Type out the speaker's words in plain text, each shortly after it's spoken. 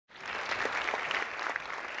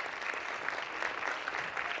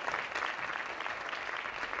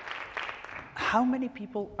how many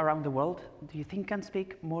people around the world do you think can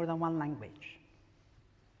speak more than one language?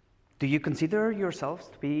 Do you consider yourselves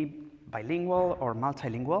to be bilingual or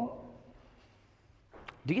multilingual?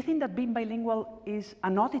 Do you think that being bilingual is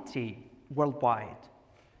an oddity worldwide?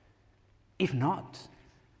 If not,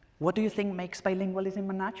 what do you think makes bilingualism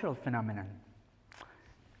a natural phenomenon?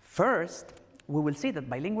 First, we will see that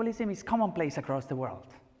bilingualism is commonplace across the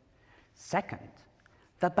world. Second,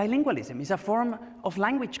 that bilingualism is a form of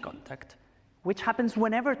language contact, which happens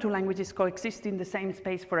whenever two languages coexist in the same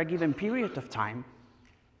space for a given period of time,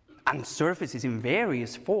 and surfaces in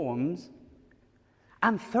various forms.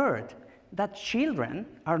 And third, that children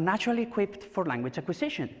are naturally equipped for language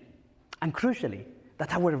acquisition. And crucially,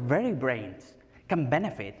 that our very brains can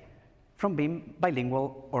benefit from being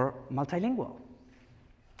bilingual or multilingual.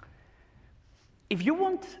 If you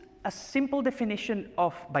want a simple definition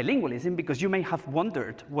of bilingualism, because you may have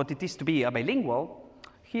wondered what it is to be a bilingual,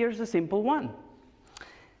 here's a simple one.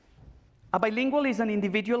 A bilingual is an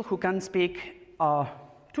individual who can speak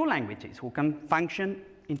two languages, who can function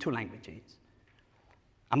in two languages.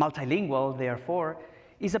 A multilingual, therefore,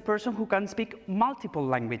 is a person who can speak multiple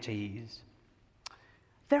languages.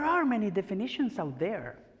 There are many definitions out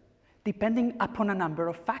there, depending upon a number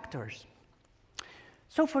of factors.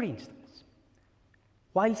 So, for instance,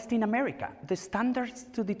 whilst in America, the standards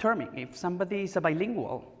to determine if somebody is a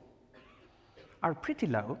bilingual are pretty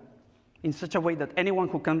low, in such a way that anyone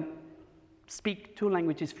who can speak two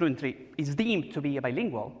languages fluently is deemed to be a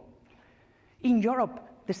bilingual. In Europe,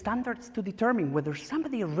 the standards to determine whether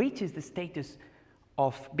somebody reaches the status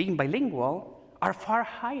of being bilingual are far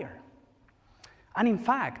higher. And in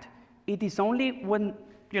fact, it is only when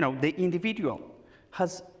the individual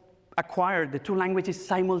has acquired the two languages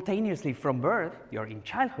simultaneously from birth or in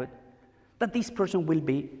childhood that this person will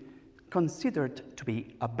be considered to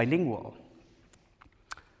be a bilingual.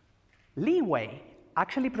 Leeway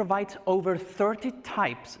actually provides over 30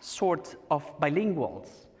 sorts of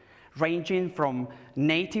bilinguals, ranging from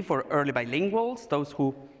native or early bilinguals, those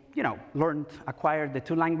who acquired the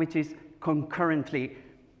two languages concurrently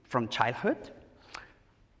from childhood,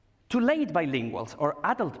 to late bilinguals or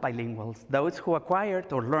adult bilinguals, those who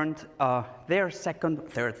acquired or learned their second,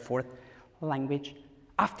 third, fourth language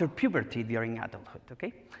after puberty during adulthood,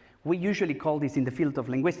 okay? We usually call this in the field of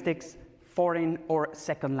linguistics foreign or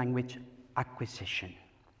second language acquisition.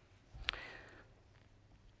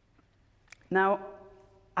 Now,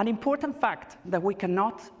 an important fact that we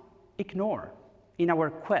cannot ignore in our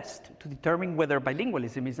quest to determine whether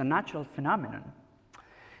bilingualism is a natural phenomenon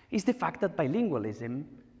is the fact that bilingualism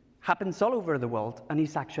happens all over the world and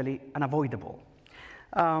is actually unavoidable.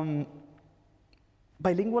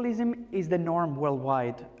 Bilingualism is the norm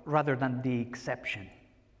worldwide rather than the exception.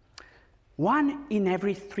 1 in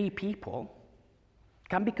every 3 people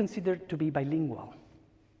can be considered to be bilingual.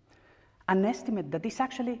 An estimate that is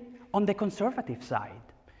actually on the conservative side,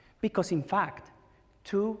 because in fact,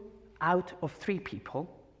 2 out of 3 people,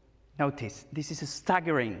 notice this is a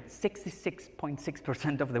staggering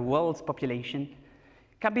 66.6% of the world's population,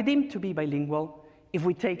 can be deemed to be bilingual if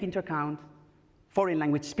we take into account foreign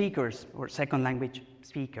language speakers or second language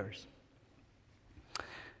speakers.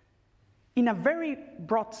 In a very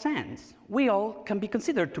broad sense, we all can be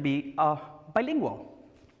considered to be bilingual.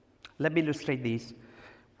 Let me illustrate this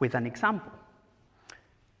with an example.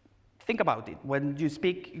 Think about it. When you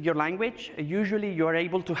speak your language, usually you are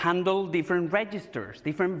able to handle different registers,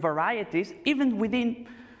 different varieties, even within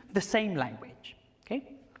the same language.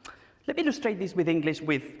 Okay? Let me illustrate this with English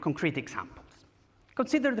with concrete examples.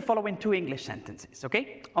 Consider the following 2 English sentences,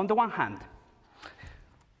 okay? On the one hand,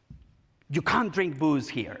 you can't drink booze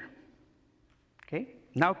here. Okay?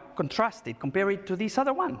 Now contrast it, compare it to this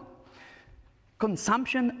other one.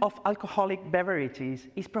 Consumption of alcoholic beverages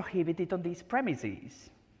is prohibited on these premises.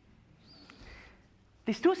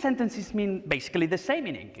 These 2 sentences mean basically the same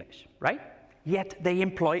in English, right? Yet they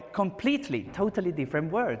employ completely, totally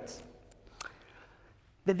different words.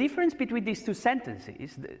 The difference between these 2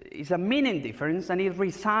 sentences is a meaning difference, and it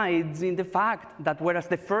resides in the fact that whereas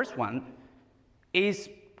the first one is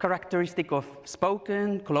characteristic of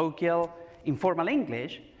spoken, colloquial, informal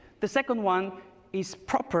English, the second one is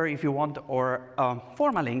proper, if you want, or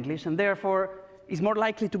formal English, and therefore is more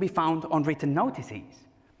likely to be found on written notices.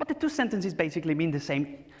 But the 2 sentences basically mean the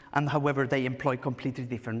same, and however, they employ completely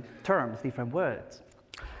different terms, different words.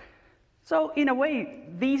 So in a way,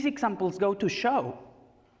 these examples go to show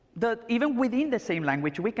that even within the same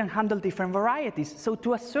language, we can handle different varieties. So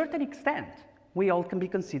to a certain extent, we all can be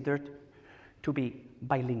considered to be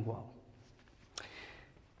bilingual.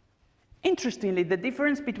 Interestingly, the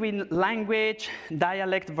difference between language,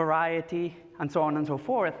 dialect, variety, and so on and so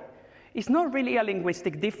forth is not really a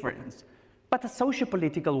linguistic difference, but a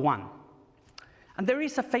socio-political one. And there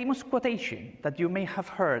is a famous quotation that you may have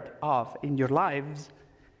heard of in your lives,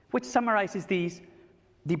 which summarizes this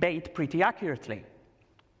debate pretty accurately.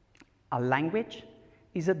 A language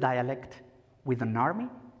is a dialect with an army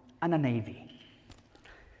and a navy.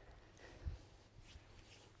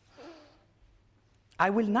 I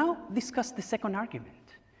will now discuss the second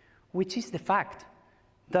argument, which is the fact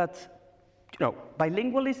that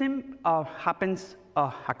bilingualism happens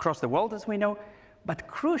across the world, as we know, but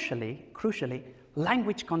crucially,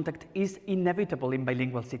 language contact is inevitable in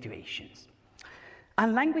bilingual situations.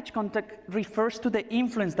 And language contact refers to the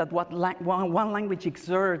influence that one language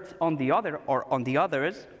exerts on the other or on the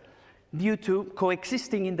others due to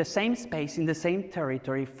coexisting in the same space, in the same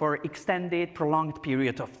territory for extended, prolonged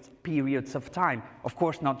periods of time. Of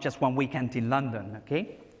course, not just one weekend in London,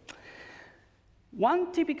 okay?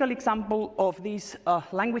 One typical example of this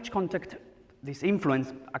language contact, this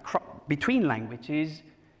influence between languages,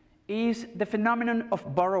 is the phenomenon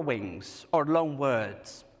of borrowings or loan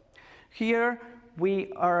words. Here,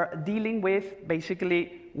 we are dealing with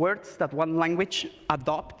basically words that one language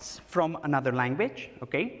adopts from another language,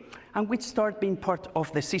 okay, and which start being part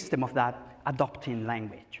of the system of that adopting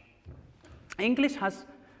language. English has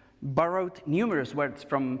borrowed numerous words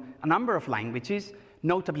from a number of languages,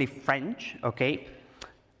 notably French, okay,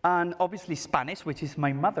 and obviously Spanish, which is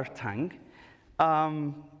my mother tongue.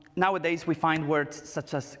 Nowadays, we find words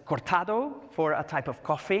such as cortado for a type of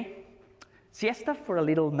coffee, siesta for a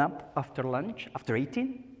little nap after lunch, after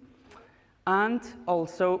eating, and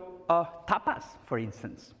also tapas, for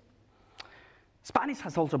instance. Spanish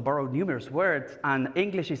has also borrowed numerous words, and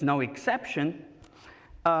English is no exception.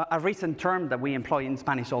 A recent term that we employ in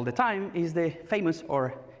Spanish all the time is the famous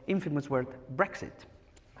or infamous word Brexit.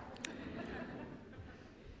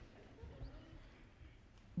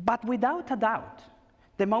 But without a doubt,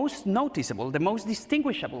 the most noticeable, the most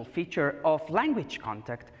distinguishable feature of language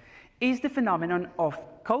contact is the phenomenon of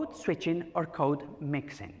code switching or code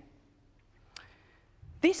mixing.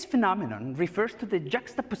 This phenomenon refers to the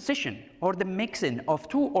juxtaposition or the mixing of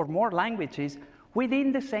two or more languages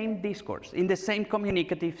within the same discourse, in the same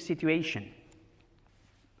communicative situation.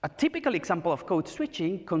 A typical example of code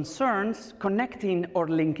switching concerns connecting or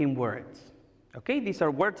linking words. Okay, these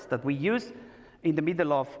are words that we use in the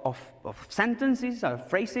middle of sentences or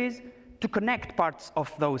phrases to connect parts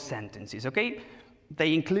of those sentences, okay?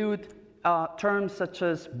 They include terms such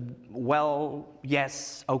as well,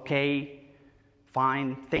 yes, okay,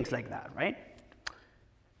 fine, things like that, right?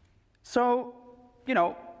 So,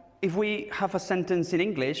 if we have a sentence in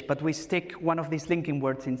English, but we stick one of these linking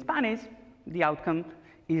words in Spanish, the outcome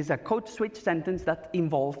is a code switch sentence that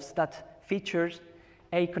features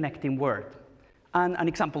a connecting word. And an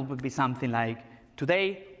example would be something like,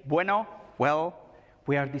 today, bueno, well,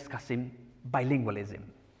 we are discussing bilingualism.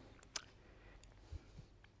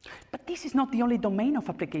 But this is not the only domain of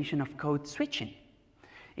application of code switching.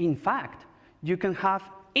 In fact, you can have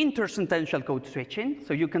intersentential code switching,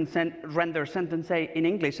 so you can render sentence A in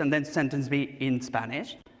English and then sentence B in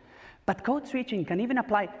Spanish. But code switching can even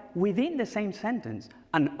apply within the same sentence,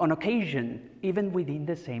 and on occasion, even within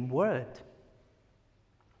the same word.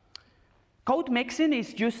 Code mixing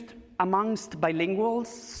is used amongst bilinguals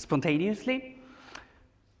spontaneously,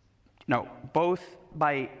 both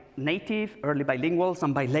by native, early bilinguals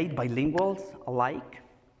and by late bilinguals alike.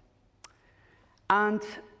 And,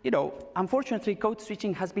 unfortunately, code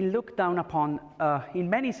switching has been looked down upon in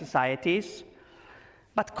many societies,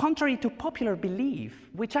 but contrary to popular belief,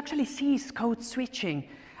 which actually sees code switching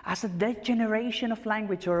as a degeneration of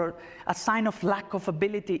language or a sign of lack of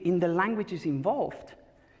ability in the languages involved,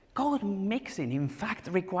 code mixing, in fact,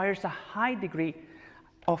 requires a high degree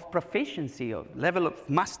of proficiency, or level of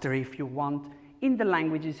mastery, if you want, in the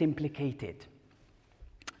languages implicated.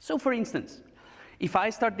 So, for instance, if I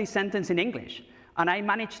start this sentence in English, and I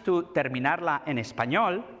manage to terminarla en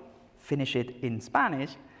español, finish it in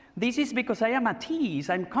Spanish, this is because I am at ease,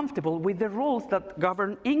 I'm comfortable with the rules that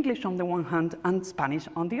govern English on the one hand and Spanish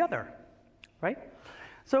on the other, right?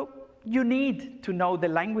 So, you need to know the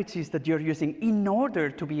languages that you're using in order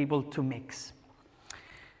to be able to mix.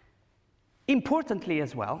 Importantly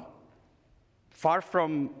as well, far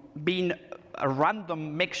from being a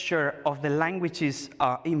random mixture of the languages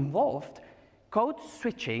involved, code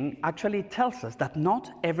switching actually tells us that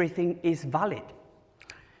not everything is valid.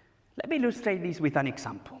 Let me illustrate this with an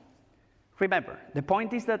example. Remember, the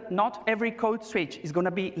point is that not every code switch is going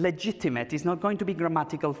to be legitimate, it's not going to be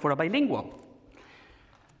grammatical for a bilingual.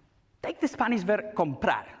 Take the Spanish verb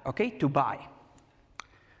comprar, okay, to buy.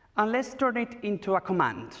 And let's turn it into a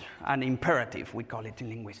command, an imperative, we call it in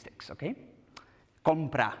linguistics, okay?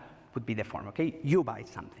 Compra would be the form, okay? You buy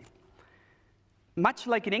something. Much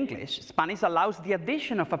like in English, Spanish allows the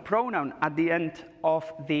addition of a pronoun at the end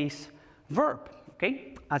of this verb,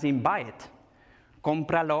 okay? As in buy it.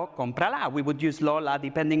 Cómpralo, cómprala. We would use lo, la,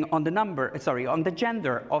 depending on the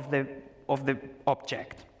gender of the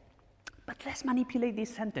object. But let's manipulate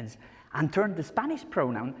this sentence and turn the Spanish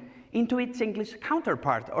pronoun into its English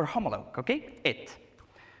counterpart or homologue, okay? It.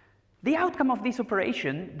 The outcome of this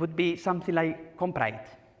operation would be something like compra it.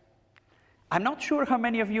 I'm not sure how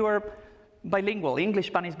many of you are bilingual,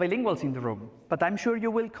 English-Spanish bilinguals in the room, but I'm sure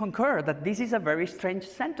you will concur that this is a very strange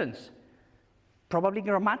sentence, probably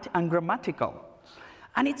ungrammatical.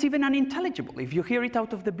 And it's even unintelligible. If you hear it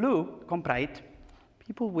out of the blue, compra it,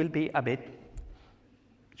 people will be a bit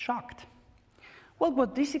shocked. Well,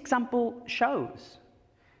 what this example shows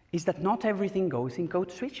is that not everything goes in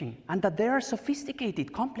code switching, and that there are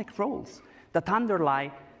sophisticated, complex rules that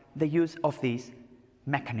underlie the use of this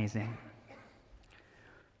mechanism.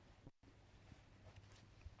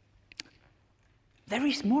 There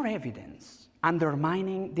is more evidence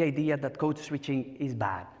undermining the idea that code switching is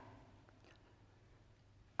bad.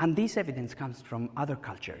 And this evidence comes from other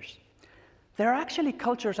cultures. There are actually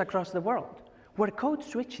cultures across the world where code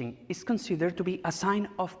switching is considered to be a sign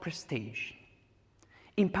of prestige.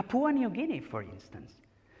 In Papua New Guinea, for instance,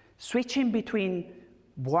 switching between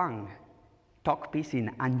Buang, Tok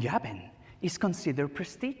Pisin, and Yabin is considered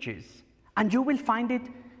prestigious. And you will find it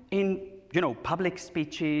in, public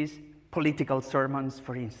speeches, political sermons,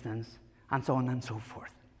 for instance, and so on and so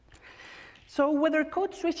forth. So whether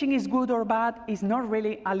code switching is good or bad is not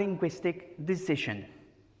really a linguistic decision.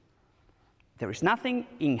 There is nothing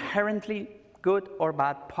inherently good or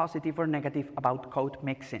bad, positive or negative about code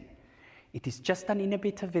mixing. It is just an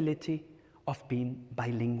inevitability of being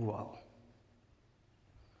bilingual.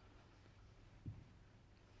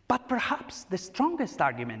 But perhaps the strongest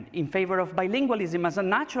argument in favor of bilingualism as a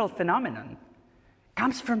natural phenomenon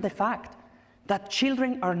comes from the fact that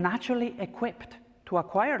children are naturally equipped to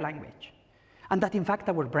acquire language, and that in fact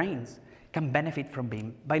our brains can benefit from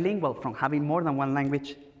being bilingual, from having more than one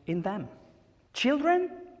language in them. Children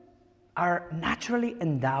are naturally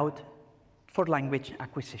endowed for language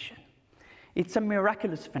acquisition. It's a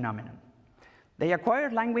miraculous phenomenon. They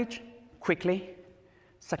acquire language quickly,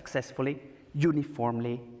 successfully,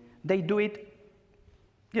 uniformly. They do it,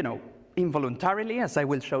 involuntarily, as I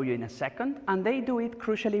will show you in a second, and they do it,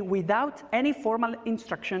 crucially, without any formal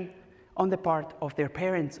instruction on the part of their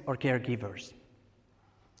parents or caregivers.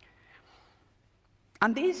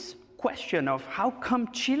 And this question of how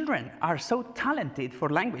come children are so talented for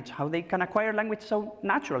language, how they can acquire language so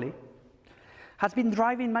naturally, has been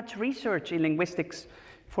driving much research in linguistics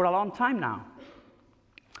for a long time now.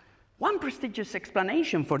 One prestigious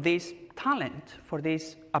explanation for this talent, for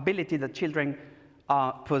this ability that children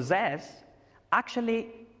possess, actually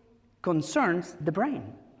concerns the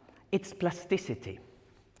brain, its plasticity.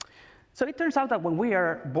 So it turns out that when we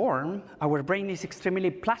are born, our brain is extremely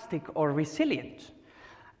plastic or resilient.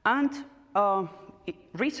 And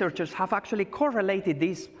researchers have actually correlated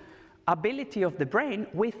this ability of the brain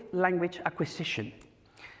with language acquisition.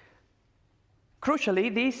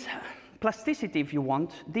 Crucially, this plasticity, if you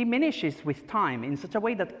want, diminishes with time in such a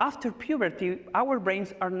way that after puberty, our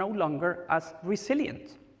brains are no longer as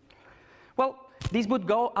resilient. Well, this would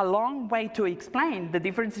go a long way to explain the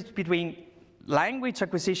differences between language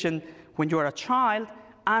acquisition when you are a child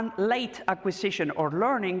and late acquisition or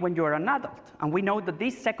learning when you are an adult. And we know that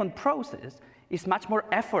this second process is much more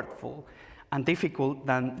effortful and difficult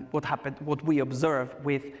than what we observe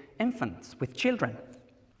with infants, with children.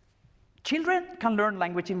 Children can learn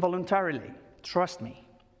language involuntarily, trust me.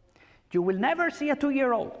 You will never see a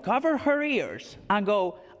 2-year-old cover her ears and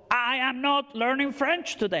go, "I am not learning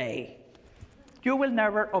French today." You will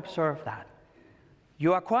never observe that.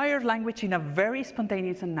 You acquire language in a very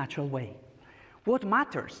spontaneous and natural way. What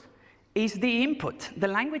matters is the input, the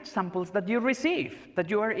language samples that you receive, that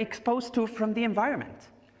you are exposed to from the environment.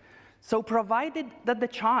 So provided that the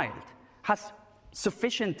child has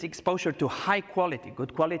sufficient exposure to high quality,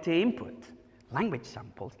 good quality input, language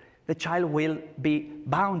samples, the child will be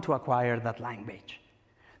bound to acquire that language.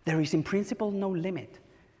 There is in principle no limit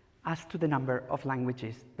as to the number of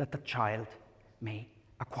languages that the child may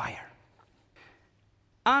acquire.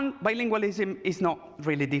 And bilingualism is not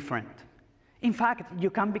really different. In fact, you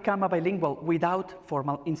can become a bilingual without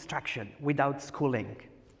formal instruction, without schooling.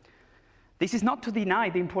 This is not to deny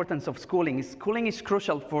the importance of schooling. Schooling is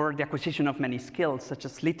crucial for the acquisition of many skills, such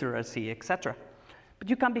as literacy, etc. But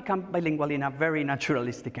you can become bilingual in a very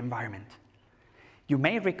naturalistic environment. You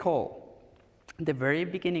may recall the very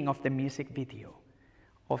beginning of the music video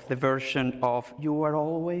of the version of You Are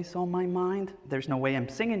Always on My Mind. There's no way I'm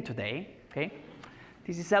singing today, okay?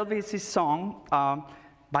 This is Elvis's song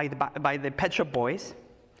by the Pet Shop Boys.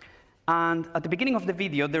 And at the beginning of the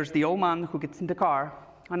video, there's the old man who gets in the car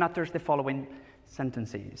and utters the following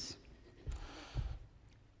sentences.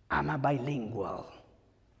 I'm a bilingual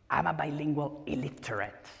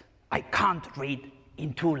illiterate. I can't read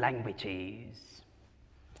in 2 languages.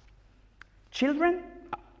 Children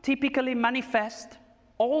typically manifest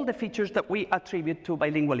all the features that we attribute to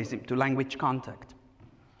bilingualism, to language contact.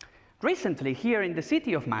 Recently, here in the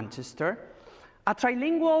city of Manchester, a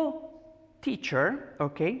trilingual teacher,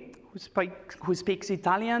 okay, who speaks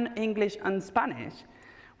Italian, English, and Spanish,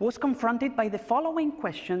 was confronted by the following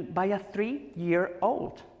question by a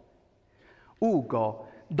 3-year-old. Hugo,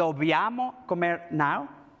 dobbiamo comer now?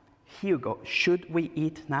 Hugo, should we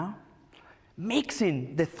eat now?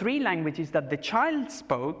 Mixing the 3 languages that the child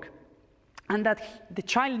spoke and that the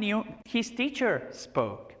child knew his teacher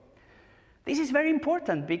spoke. This is very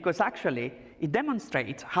important because actually it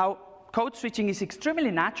demonstrates how code switching is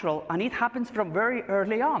extremely natural, and it happens from very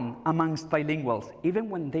early on amongst bilinguals, even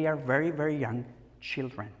when they are very, very young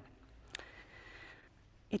children.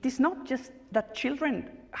 It is not just that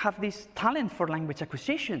children have this talent for language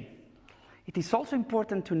acquisition. It is also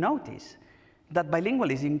important to notice that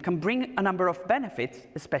bilingualism can bring a number of benefits,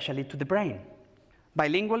 especially to the brain.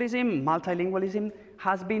 Bilingualism, multilingualism,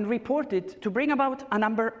 has been reported to bring about a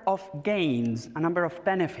number of gains, a number of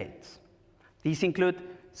benefits. These include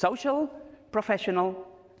social, professional,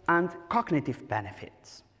 and cognitive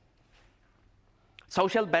benefits.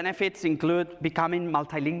 Social benefits include becoming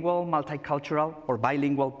multilingual, multicultural, or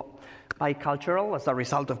bilingual, bicultural, as a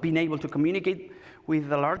result of being able to communicate with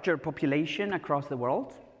a larger population across the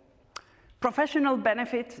world. Professional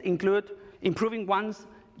benefits include improving one's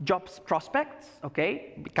jobs prospects,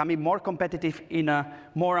 okay, becoming more competitive in a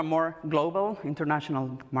more and more global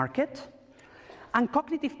international market. And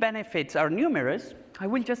cognitive benefits are numerous. I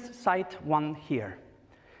will just cite one here.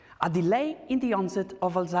 A delay in the onset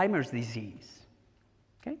of Alzheimer's disease.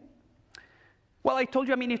 Okay? Well, I told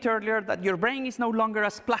you a minute earlier that your brain is no longer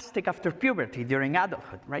as plastic after puberty during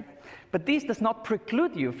adulthood, right? But this does not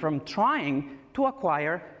preclude you from trying to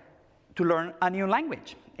learn a new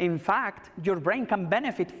language. In fact, your brain can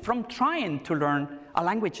benefit from trying to learn a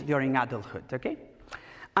language during adulthood, okay?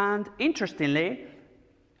 And interestingly,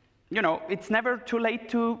 you know, it's never too late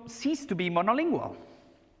to cease to be monolingual.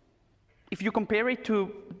 If you compare it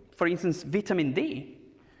to, for instance, vitamin D,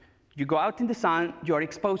 you go out in the sun, you're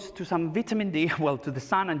exposed to some vitamin D, well, to the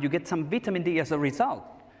sun, and you get some vitamin D as a result.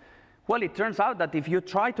 Well, it turns out that if you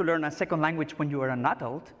try to learn a second language when you are an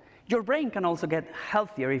adult, your brain can also get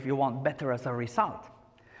healthier, if you want, better as a result.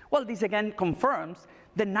 Well, this again confirms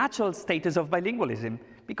the natural status of bilingualism,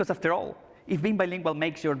 because after all, if being bilingual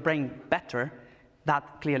makes your brain better,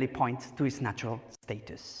 that clearly points to its natural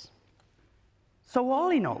status. So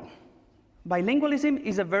all in all, bilingualism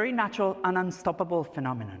is a very natural and unstoppable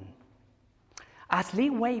phenomenon. As Li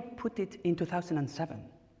Wei put it in 2007,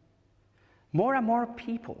 more and more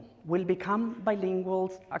people will become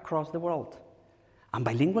bilinguals across the world, and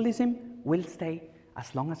bilingualism will stay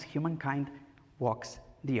as long as humankind walks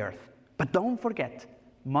the earth. But don't forget,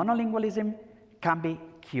 monolingualism can be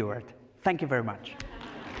cured. Thank you very much.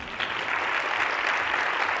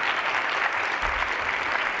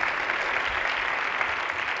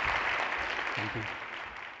 Thank you.